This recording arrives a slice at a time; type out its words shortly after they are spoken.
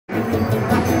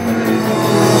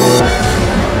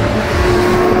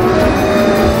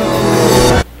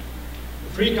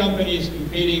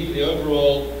competing for the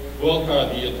overall World Car of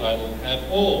the Year title have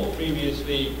all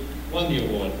previously won the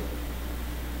award.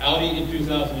 Audi in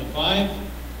 2005,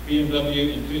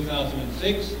 BMW in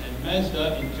 2006, and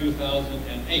Mazda in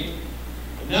 2008.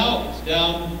 But now it's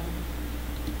down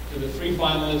to the three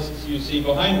finalists you see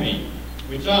behind me,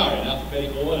 which are, in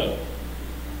alphabetical order,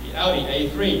 the Audi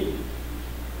A3,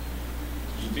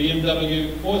 the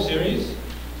BMW 4 Series,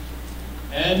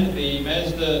 and the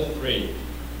Mazda 3.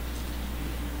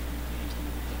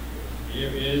 Here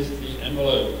is the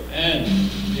envelope. And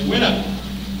the winner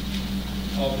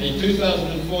of the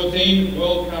 2014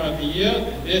 World Car of the Year,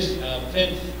 this our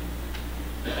 10th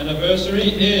anniversary,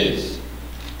 is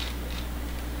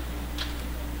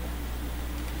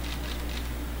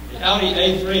the Audi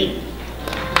A3.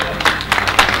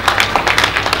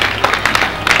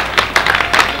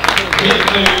 Here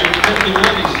to accept the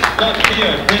award is Scott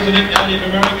Keogh, President Audi of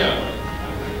America.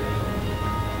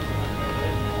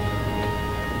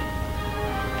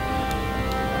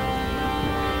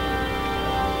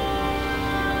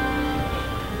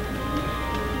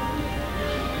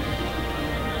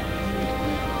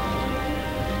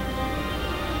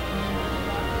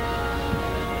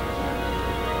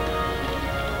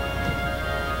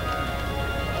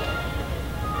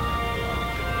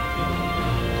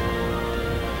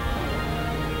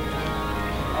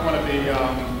 I want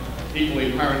to be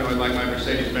equally paranoid like my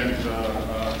Mercedes-Benz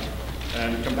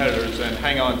and competitors and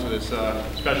hang on to this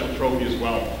special trophy as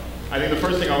well. I think the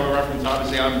first thing I want to reference,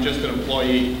 obviously, I'm just an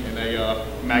employee in a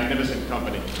magnificent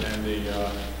company, and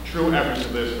the true efforts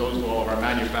of this goes to all of our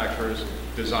manufacturers,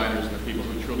 designers, and the people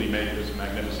who truly make this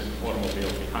magnificent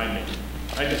automobile behind me.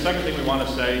 I think the second thing we want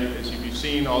to say is, if you've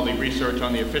seen all the research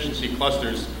on the efficiency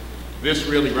clusters, this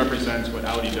really represents what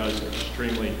Audi does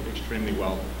extremely, extremely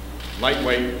well.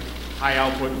 Lightweight, high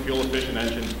output, fuel efficient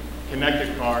engine,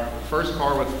 connected car, first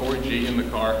car with 4G in the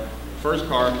car, first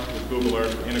car with Google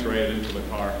Earth integrated into the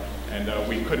car, and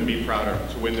we couldn't be prouder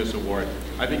to win this award.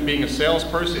 I think being a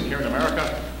salesperson here in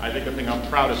America, I think the thing I'm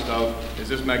proudest of is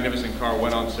this magnificent car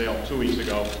went on sale 2 weeks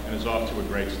ago and is off to a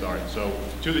great start. So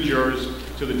to the jurors,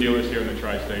 to the dealers here in the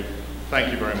Tri-State,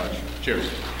 thank you very much. Cheers.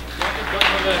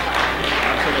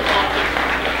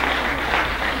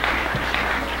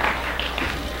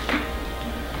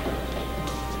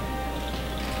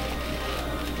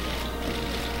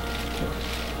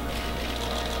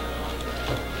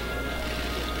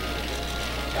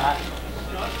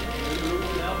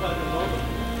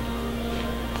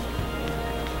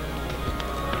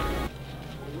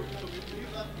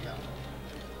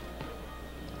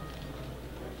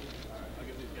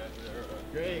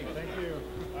 Great, thank you.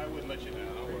 I wouldn't let you down.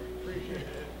 Appreciate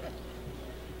it.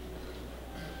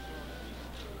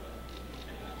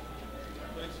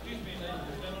 Excuse me, ladies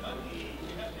and gentlemen.